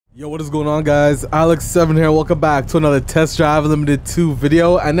Yo, what is going on, guys? Alex7 here. Welcome back to another Test Drive Limited 2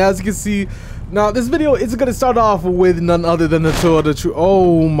 video. And as you can see, now this video is going to start off with none other than the Toyota.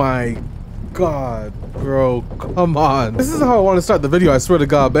 Oh my god, bro, come on. This is how I want to start the video, I swear to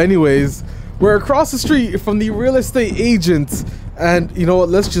god. But anyways, we're across the street from the real estate agent. And you know what,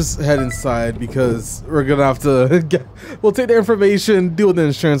 let's just head inside because we're gonna have to we'll take the information, deal with the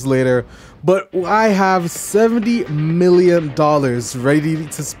insurance later. But I have $70 million ready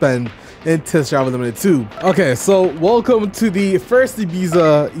to spend in Test Drive Limited 2. Okay, so welcome to the first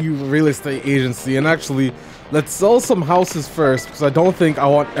Ibiza real estate agency. And actually, let's sell some houses first because I don't think I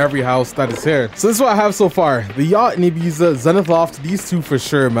want every house that is here. So this is what I have so far. The Yacht in Ibiza, Zenith Loft, these two for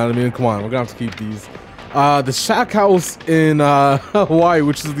sure, man. I mean, come on, we're gonna have to keep these. The shack house in Hawaii,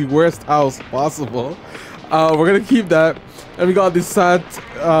 which is the worst house possible. We're gonna keep that. And we got the Sant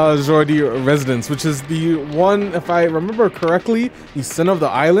residence, which is the one, if I remember correctly, the center of the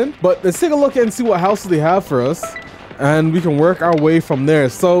island. But let's take a look and see what houses they have for us, and we can work our way from there.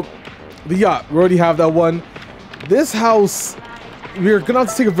 So the Yacht, we already have that one. This house, we're gonna have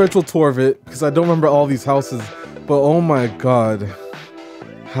to take a virtual tour of it because I don't remember all these houses. But oh my god,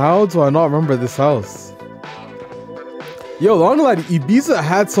 how do I not remember this house? Yo, long lie, Ibiza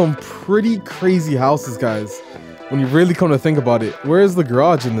had some pretty crazy houses, guys, when you really come to think about it. Where is the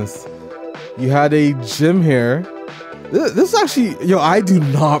garage in this? You had a gym here. This actually, yo, I do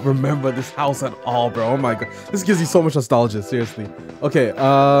not remember this house at all, bro. Oh my god, this gives you so much nostalgia, seriously. Okay,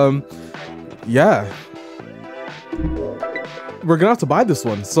 yeah, we're gonna have to buy this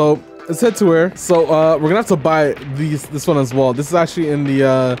one, so let's head to her. So we're gonna have to buy this one as well. This is actually in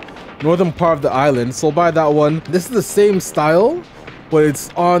the northern part of the island, so we'll buy that one. This is the same style, but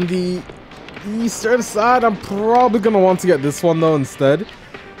it's on the eastern side. I'm probably gonna want to get this one though instead,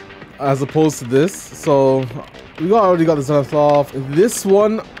 as opposed to this. So we already got this left off. This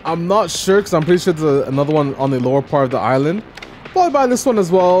one, I'm not sure because I'm pretty sure there's another one on the lower part of the island. Probably buy this one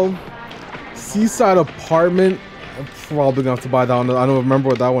as well. Seaside apartment. I'm probably gonna have to buy that one. I don't remember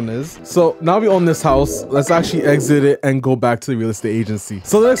what that one is. So now we own this house. Let's actually exit it and go back to the real estate agency.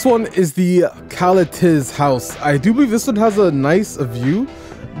 So the next one is the Caletes house. I do believe this one has a nice view,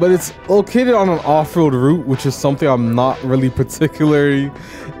 but it's located on an off-road route, which is something I'm not really particularly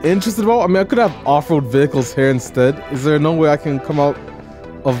interested about. I mean, I could have off-road vehicles here instead. Is there no way I can come out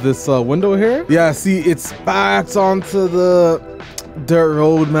of this window here? Yeah, see, it's backed onto the dirt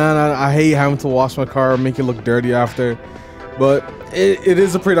road, man. I hate having to wash my car and make it look dirty after, but it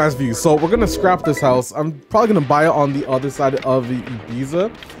is a pretty nice view. So we're gonna scrap this house. I'm probably gonna buy it on the other side of the Ibiza.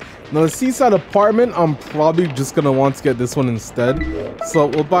 Now the seaside apartment, I'm probably just gonna want to get this one instead. So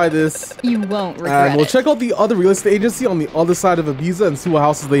we'll buy this. You won't regret and we'll check out the other real estate agency on the other side of Ibiza and see what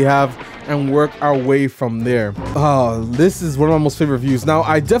houses they have and work our way from there. Oh, this is one of my most favorite views. Now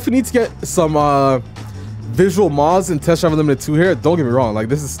I definitely need to get some visual mods in Test Drive Limited 2 here. Don't get me wrong, like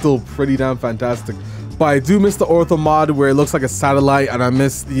this is still pretty damn fantastic, but I do miss the ortho mod where it looks like a satellite, and I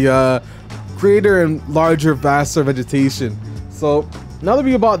miss the greater and larger, vaster vegetation. So now that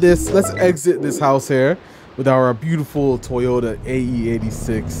we bought this, let's exit this house here with our beautiful Toyota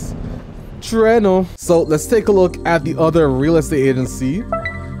AE86 Treno. So let's take a look at the other real estate agency.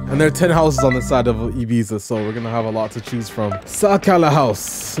 And there are 10 houses on the side of Ibiza, so we're gonna have a lot to choose from. Cala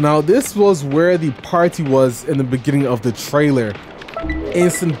house. Now this was where the party was in the beginning of the trailer.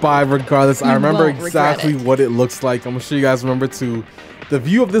 Instant buy regardless. I remember exactly what it looks like. I'm sure you guys remember too. The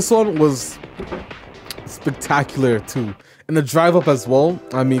view of this one was spectacular too. And the drive up as well.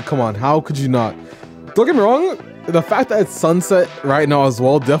 I mean, come on, how could you not? Don't get me wrong, the fact that it's sunset right now as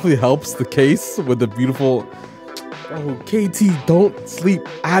well definitely helps the case with the beautiful. Oh, KT, don't sleep.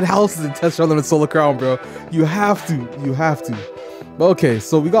 Add houses and Test Drive Limited Solar Crown, bro. You have to. You have to. But okay,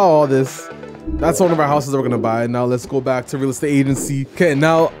 so we got all this. That's one of our houses that we're gonna buy. Now let's go back to real estate agency. Okay,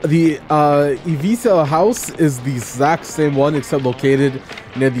 now the Ibiza house is the exact same one except located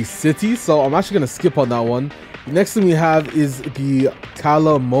near the city. So I'm actually gonna skip on that one. The next thing we have is the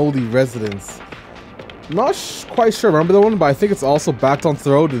Cala residence. Not quite sure. Remember the one, but I think it's also backed onto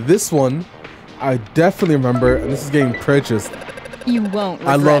the road. This one I definitely remember, and this is getting purchased. You won't regret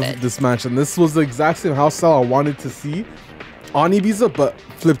I love it. this mansion. This was the exact same house style I wanted to see on Ibiza, but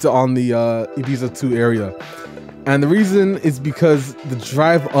flipped it on the Ibiza 2 area. And the reason is because the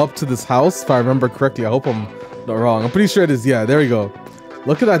drive up to this house, if I remember correctly, I hope I'm not wrong. I'm pretty sure it is. Yeah, there we go.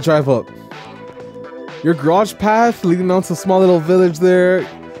 Look at that drive up. Your garage path leading down to a small little village there.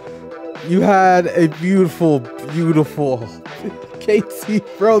 You had a beautiful, beautiful KT,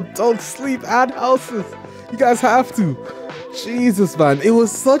 bro, don't sleep. Add houses. You guys have to. Jesus, man. It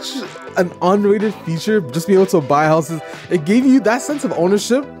was such an underrated feature, just being able to buy houses. It gave you that sense of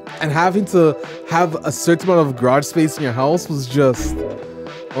ownership, and having to have a certain amount of garage space in your house was just,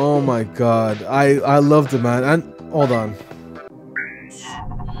 oh my god. I loved it, man. And hold on.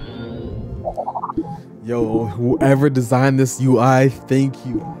 Yo, whoever designed this UI, thank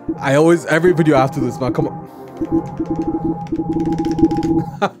you. I always, every video after this, man, come on.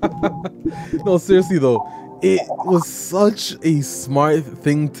 No, seriously though, it was such a smart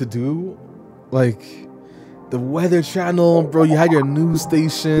thing to do. Like, the Weather Channel, bro, you had your news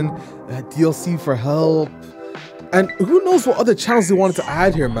station, DLC for help. And who knows what other channels they wanted to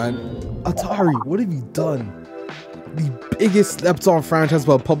add here, man. Atari, what have you done? The biggest slept-on franchise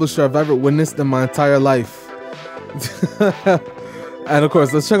by a publisher I've ever witnessed in my entire life. And of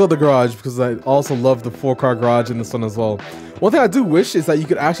course, let's check out the garage, because I also love the 4-car garage in this one as well. One thing I do wish is that you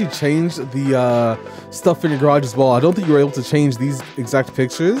could actually change the stuff in your garage as well. I don't think you were able to change these exact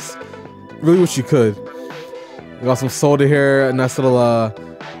pictures. Really wish you could. We got some soda here, a nice little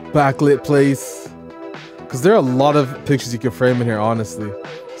backlit place. Because there are a lot of pictures you can frame in here, honestly.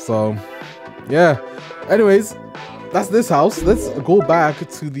 So, yeah. Anyways, that's this house. Let's go back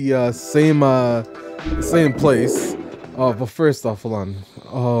to the same place. Oh, but first off, hold on.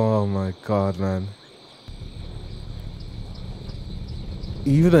 Oh my god, man.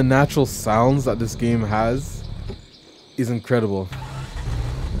 Even the natural sounds that this game has is incredible.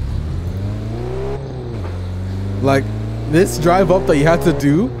 Like, this drive up that you had to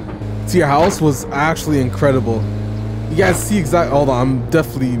do to your house was actually incredible. You guys see exactly, hold on, I'm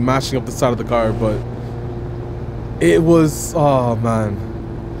definitely mashing up the side of the car, but it was, oh man.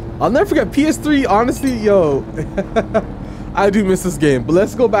 I'll never forget PS3, honestly, yo. I do miss this game, but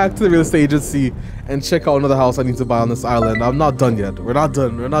let's go back to the real estate agency and check out another house I need to buy on this island. I'm not done yet. We're not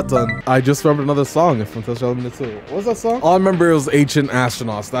done. We're not done. I just remembered another song from Test Drive Limited 2. What was that song? All I remember was Ancient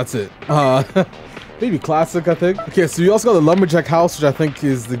Astronauts. That's it. Maybe classic, I think. Okay, so you also got the Lumberjack house, which I think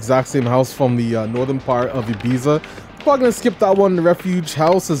is the exact same house from the northern part of Ibiza. Probably gonna skip that one. The Refuge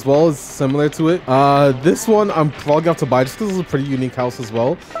house as well is similar to it. This one I'm probably gonna have to buy just because it's a pretty unique house as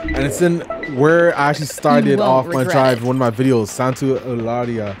well, and it's in where I actually started off my drive in one of my videos, Sant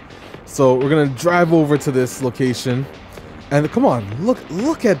Eularia. So we're gonna drive over to this location, and come on,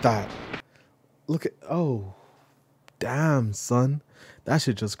 look at that. Look at, oh, damn, son. That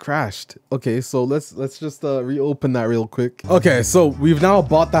shit just crashed. Okay, so let's just reopen that real quick. Okay, so we've now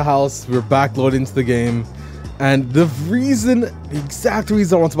bought the house. We're back loaded into the game. And the exact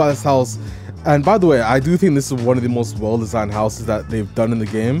reason I want to buy this house, and by the way, I do think this is one of the most well-designed houses that they've done in the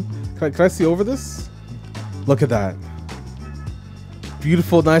game. Can I see over this? Look at that.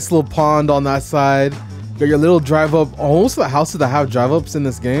 Beautiful, nice little pond on that side. You got your little drive up. Oh, most of the houses that have drive ups in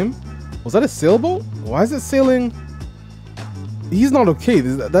this game. Was that a sailboat? Why is it sailing? He's not okay.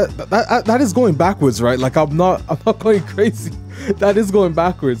 That is going backwards, right? Like I'm not going crazy. That is going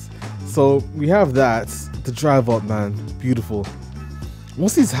backwards. So we have that. The drive up, man, beautiful.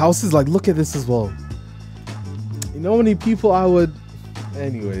 Most of these houses, like, look at this as well. You know how many people I would,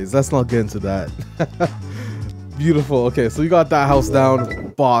 anyways, let's not get into that. Beautiful. Okay, so you got that house down,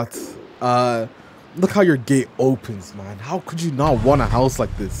 bought. Look how your gate opens, man. How could you not want a house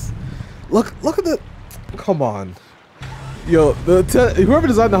like this? Look at the, come on. Yo, whoever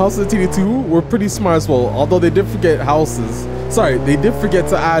designed the house in the TD2 were pretty smart as well, although they did forget houses. Sorry, they did forget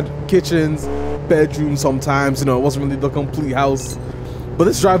to add kitchens, bedroom sometimes, you know, it wasn't really the complete house, but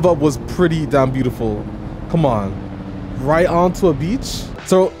this drive up was pretty damn beautiful. Come on, right onto a beach.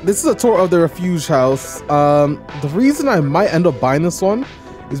 So this is a tour of the Refuge house. The reason I might end up buying this one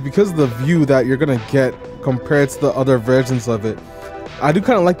is because of the view that you're gonna get compared to the other versions of it. I do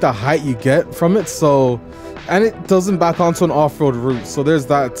kind of like the height you get from it, so, and it doesn't back onto an off-road route, so there's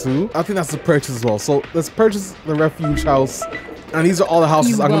that too. I think that's the purchase as well. So let's purchase the Refuge house. And these are all the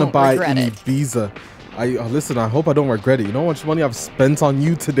houses I'm gonna buy in Ibiza. Listen, I hope I don't regret it. You know how much money I've spent on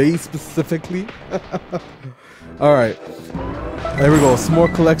you today specifically? All right, there we go. Some more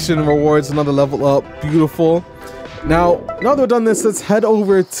collection rewards, another level up. Beautiful. Now that we're done this, let's head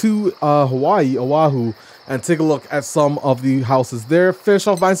over to Hawaii, Oahu, and take a look at some of the houses there. Finish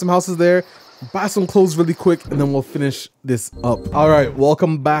off buying some houses there, buy some clothes really quick, and then we'll finish this up. All right,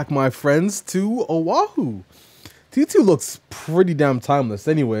 welcome back, my friends, to Oahu. T2 looks pretty damn timeless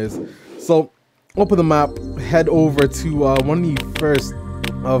anyways. So open the map, head over to one of the first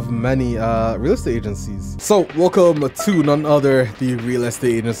of many real estate agencies. So welcome to none other the real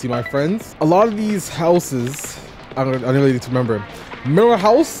estate agency, my friends. A lot of these houses, I don't really need to remember. Mirror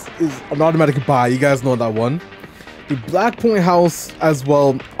House is an automatic buy, you guys know that one. The Black Point House as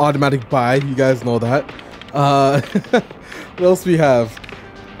well, automatic buy, you guys know that. What else we have?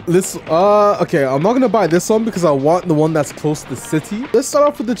 This, okay, I'm not gonna buy this one because I want the one that's close to the city. Let's start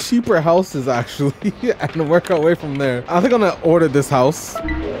off with the cheaper houses, actually, and work our way from there. I think I'm gonna order this house.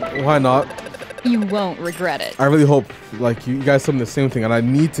 Why not? You won't regret it. I really hope, like, you guys tell me the same thing, and I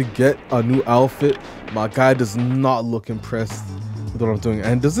need to get a new outfit. My guy does not look impressed with what I'm doing.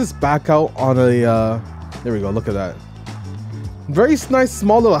 And does this back out on a, there we go, look at that. Very nice,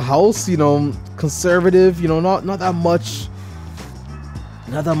 small little house, you know, conservative, you know, not that much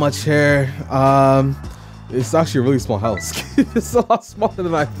hair. It's actually a really small house. It's a lot smaller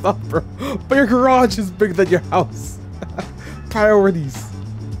than I thought, bro. But your garage is bigger than your house. Priorities.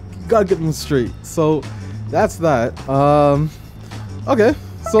 You gotta get them straight. So that's that. Okay,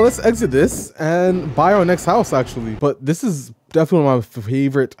 so let's exit this and buy our next house, actually. But this is definitely one of my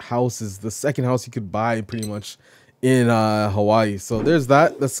favorite houses. The second house you could buy pretty much in Hawaii. So there's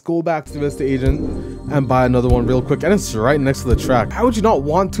that. Let's go back to the real estate agent and buy another one real quick. And it's right next to the track. How would you not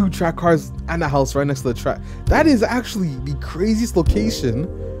want 2 track cars and a house right next to the track? That is actually the craziest location.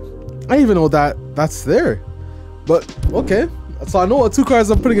 I didn't even know that's there. But okay, so I know what 2 cars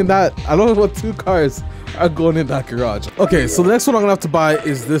I'm putting in that. I don't know what 2 cars are going in that garage. Okay, so the next one I'm gonna have to buy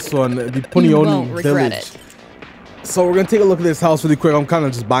is this one, the Puninoni Village. So we're gonna take a look at this house really quick. I'm kind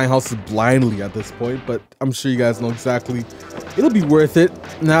of just buying houses blindly at this point, but I'm sure you guys know exactly. It'll be worth it.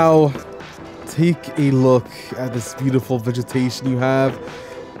 Now, take a look at this beautiful vegetation you have.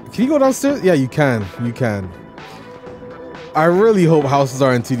 Can you go downstairs? Yeah, you can. You can. I really hope houses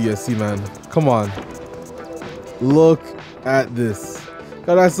are in TDSC, man. Come on. Look at this.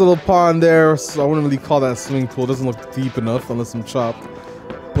 Got a nice little pond there, so I wouldn't really call that a swimming pool. It doesn't look deep enough unless I'm chopped.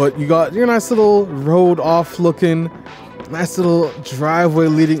 But you got your nice little road off looking, nice little driveway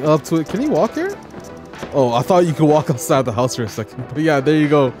leading up to it. Can you walk here? Oh, I thought you could walk outside the house for a second. But yeah, there you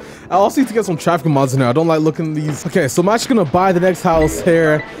go. I also need to get some traffic mods in there. I don't like looking at these. Okay, so I'm actually gonna buy the next house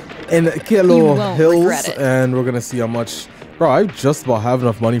here in Keolo Hills, and we're gonna see how much. Bro, I just about have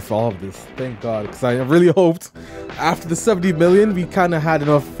enough money for all of this. Thank God, because I really hoped after the 70 million, we kind of had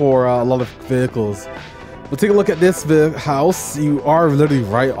enough for a lot of vehicles. We'll take a look at this house. You are literally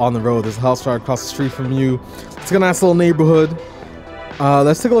right on the road. There's a house right across the street from you. It's a nice little neighborhood.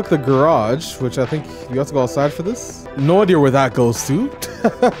 Let's take a look at the garage, which I think you have to go outside for this. No idea where that goes to.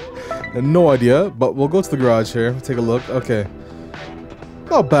 No idea, but we'll go to the garage here. Take a look. Okay.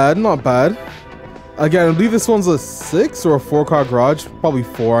 Not bad, not bad. Again, I believe this one's a 6 or a 4-car garage. Probably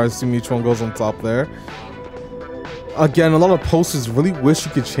 4. I assume each one goes on top there. Again, a lot of posters. Really wish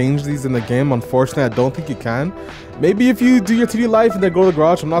you could change these in the game. Unfortunately, I don't think you can. Maybe if you do your 2D life and then go to the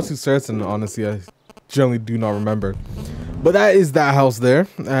garage. I'm not too certain, honestly. I generally do not remember. But that is that house there.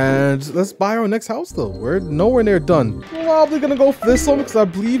 And let's buy our next house, though. We're nowhere near done. We're probably going to go for this one because I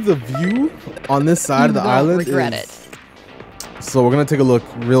believe the view on this side of the island is... So we're going to take a look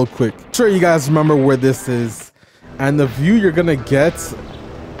real quick. Sure, you guys remember where this is. And the view you're going to get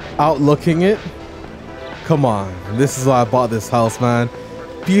outlooking it. Come on, this is why I bought this house, man.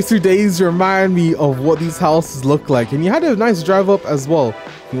 PS3 days remind me of what these houses look like. And you had a nice drive up as well.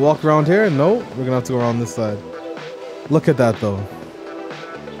 Can you walk around here? No, we're gonna have to go around this side. Look at that though.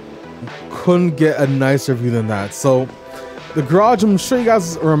 Couldn't get a nicer view than that. So the garage, I'm sure you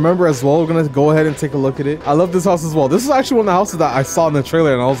guys remember as well. We're gonna go ahead and take a look at it. I love this house as well. This is actually one of the houses that I saw in the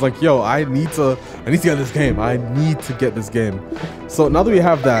trailer and I was like, yo, I need to get this game. I need to get this game. So now that we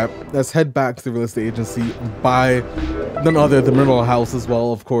have that, let's head back to the real estate agency and buy none other than the mineral house as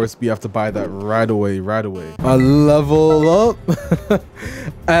well. Of course, we have to buy that right away. A level up.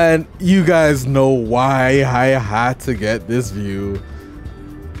 And you guys know why I had to get this view.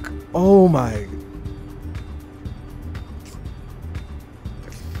 Oh my.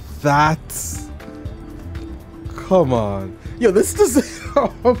 That's... Come on. Yo, this does...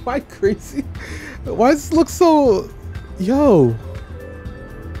 Am I crazy? Why does this look so... Yo.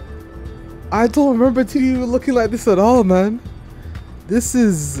 I don't remember TV looking like this at all, man. This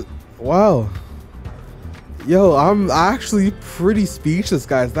is... Wow. Yo, I'm actually pretty speechless,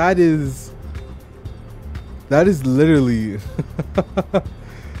 guys. That is literally...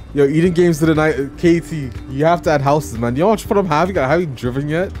 Yo, eating games to the night, KT, you have to add houses, man. You know how much fun I'm having? Have you driven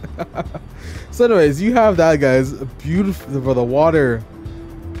yet? So anyways, you have that, guys. Beautiful for the water.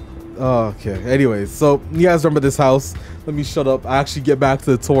 Oh, okay. Anyways, so you guys remember this house. Let me shut up. I actually get back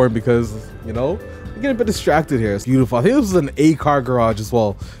to the touring because, you know, I'm getting a bit distracted here. It's beautiful. I think this was an 8-car garage as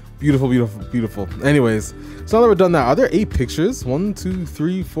well. Beautiful, beautiful, beautiful. Anyways, so now that we're done that, are there 8 pictures? 1, 2,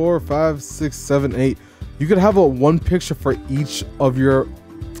 3, 4, 5, 6, 7, 8. You could have one picture for each of your...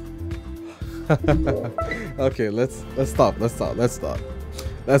 Okay, let's stop. Let's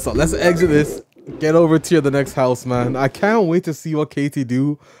exit this Get over to the next house, man. I can't wait to see what KT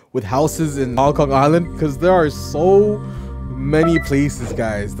do with houses in Hong Kong Island, because there are so many places,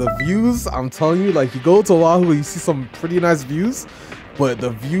 guys. The views, I'm telling you, like, you go to Oahu, you see some pretty nice views, but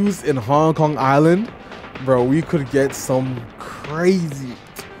the views in Hong Kong Island, bro, we could get some crazy.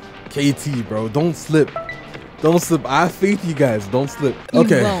 KT, bro, don't slip. Don't slip. I have faith, you guys. Don't slip.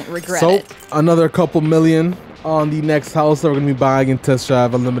 Okay, you won't regret it. Another couple million on the next house that we're gonna be buying in Test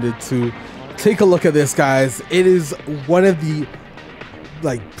Drive Unlimited 2. Take a look at this, guys. It is one of the,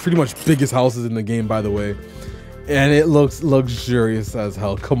 like, pretty much biggest houses in the game, by the way. And it looks luxurious as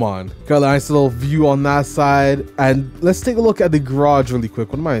hell. Come on. Got a nice little view on that side. And let's take a look at the garage really quick.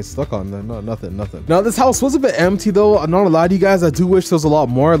 What am I stuck on? No, nothing. Now, this house was a bit empty, though. I'm not gonna lie to you guys. I do wish there was a lot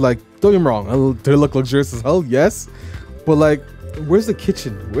more. Like, don't get me wrong. They look luxurious as hell, yes. But, like, where's the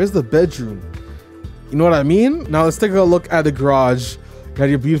kitchen? Where's the bedroom? You know what I mean? Now, let's take a look at the garage. Got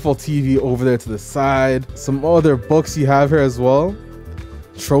your beautiful TV over there to the side. Some other books you have here as well.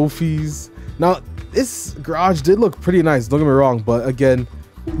 Trophies. Now, this garage did look pretty nice, don't get me wrong, but again,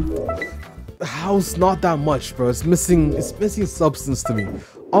 the house not that much, bro. It's missing substance to me.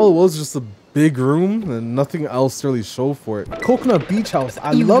 All it was just a big room and nothing else to really show for it. Coconut Beach House.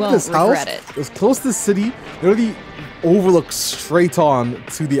 I love this house. It's close to the city. It really overlooks straight on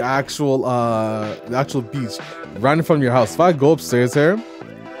to the actual beach right in front of your house. If I go upstairs here,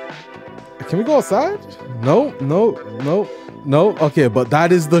 can we go outside? No. Okay, but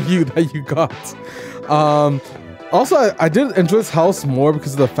that is the view that you got. Also, I did enjoy this house more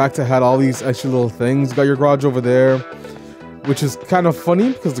because of the fact it had all these extra little things. You got your garage over there, which is kind of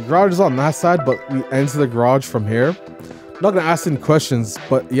funny because the garage is on that side, but we enter the garage from here. I'm not gonna ask any questions,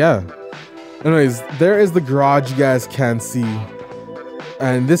 but yeah. Anyways, there is the garage you guys can see,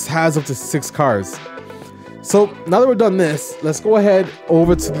 and this has up to 6 cars. So now that we're done this, let's go ahead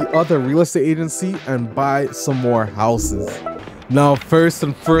over to the other real estate agency and buy some more houses. Now, first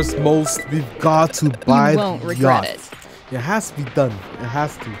and foremost, we've got to buy the yacht. It has to be done. It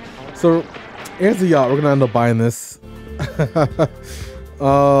has to. So here's the yacht. We're gonna end up buying this.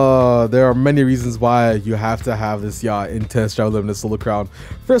 There are many reasons why you have to have this yacht in Test Drive Limited Solo Crown.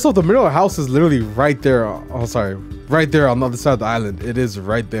 First off, the middle of the house is literally right there. Oh, sorry, right there on the other side of the island. It is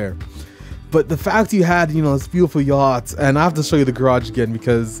right there. But the fact you had, you know, this beautiful yacht, and I have to show you the garage again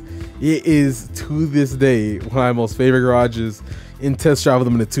because it is, to this day, one of my most favorite garages in Test Drive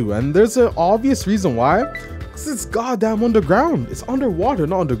Limited 2. And there's an obvious reason why. Because it's goddamn underground. It's underwater,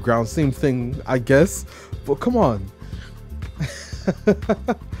 not underground. Same thing, I guess. But come on.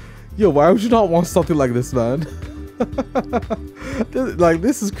 Yo, why would you not want something like this, man? Like,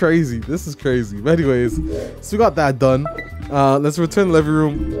 this is crazy. This is crazy. But anyways, so we got that done. Let's return to the living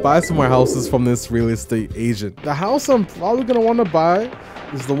room, buy some more houses from this real estate agent. The house I'm probably gonna want to buy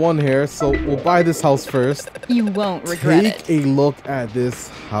is the one here, so we'll buy this house first. You won't regret it. Take a look at this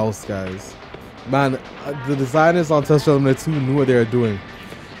house, guys. Man, the designers on Test Drive Limited 2 knew what they were doing.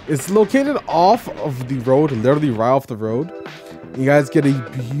 It's located off of the road, literally right off the road. You guys get a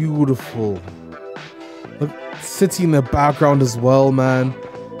beautiful city in the background as well, man.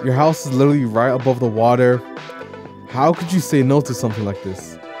 Your house is literally right above the water. How could you say no to something like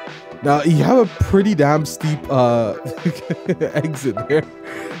this? Now, you have a pretty damn steep exit there.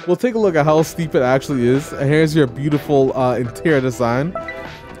 We'll take a look at how steep it actually is. And here's your beautiful interior design.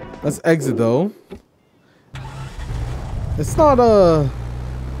 Let's exit though. It's not a...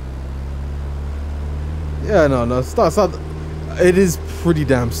 Yeah, no, it's not. It is pretty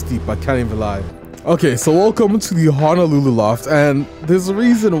damn steep, I can't even lie. Okay, so welcome to the Honolulu Loft, and there's a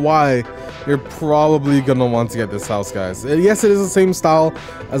reason why you're probably gonna want to get this house, guys. Yes, it is the same style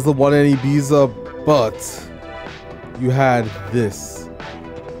as the one in Ibiza, but you had this.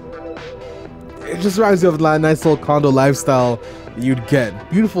 It just reminds you of a nice little condo lifestyle that you'd get.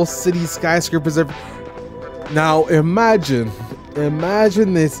 Beautiful city, skyscrapers. Now imagine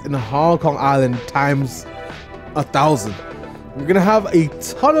this in Hong Kong Island times 1,000. You're gonna have a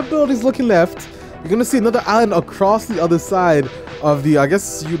ton of buildings looking left. You're gonna see another island across the other side of the, I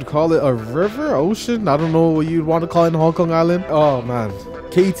guess you'd call it a river, ocean. I don't know what you'd want to call it in Hong Kong Island. Oh man,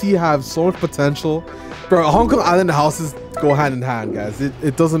 KT have so much potential. Bro, Hong Kong Island houses go hand in hand, guys.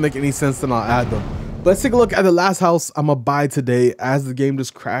 It doesn't make any sense to not add them. But let's take a look at the last house I'm gonna buy today as the game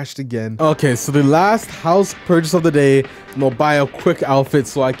just crashed again. Okay, so the last house purchase of the day, I'm gonna buy a quick outfit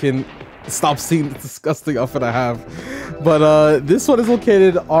so I can stop seeing the disgusting outfit I have. But this one is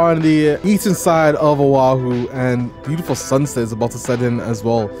located on the eastern side of Oahu, and beautiful sunset is about to set in as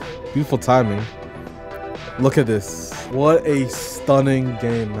well. Beautiful timing. Look at this. What a stunning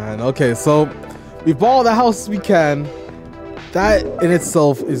game, man. Okay, so we bought all the houses we can. that in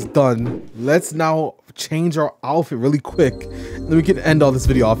itself is done, let's now change our outfit really quick, and then we can end all this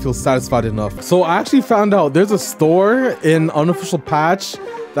video. I'll feel satisfied enough. So I actually found out there's a store in unofficial patch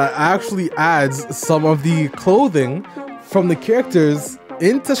that actually adds some of the clothing from the characters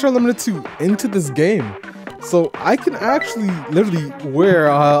in Test Drive Limited 2 into this game. So I can actually literally wear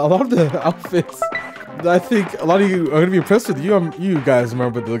a lot of the outfits that I think a lot of you are going to be impressed with. You guys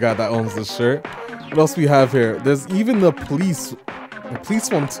remember the guy that owns this shirt. What else we have here? There's even the police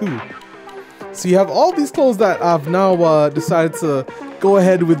one too. So you have all these clothes that I've now decided to go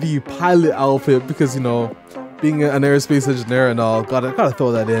ahead with the pilot outfit because, you know, being an aerospace engineer and all, gotta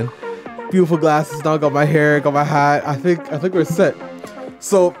throw that in. Beautiful glasses. Now got my hair, got my hat. I think we're set.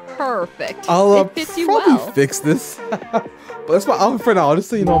 So perfect. I'll it fits you probably well. fix this. But that's my outfit for now.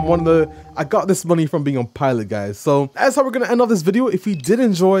 Just so you know, I got this money from being a pilot, guys. So that's how we're gonna end off this video. If you did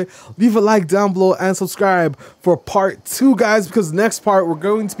enjoy, leave a like down below and subscribe for part 2, guys, because next part we're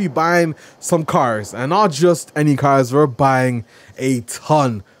going to be buying some cars, and not just any cars. We're buying a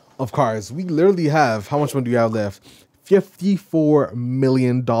ton of cars. We literally have, how much money do we have left? $54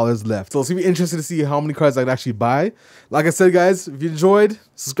 million left. So it's gonna be interesting to see how many cars I can actually buy. Like I said, guys, if you enjoyed,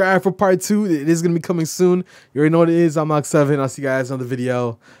 subscribe for part 2. It is gonna be coming soon. You already know what it is. I'm Alex7. I'll see you guys on the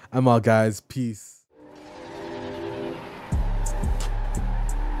video. I'm out, guys. Peace.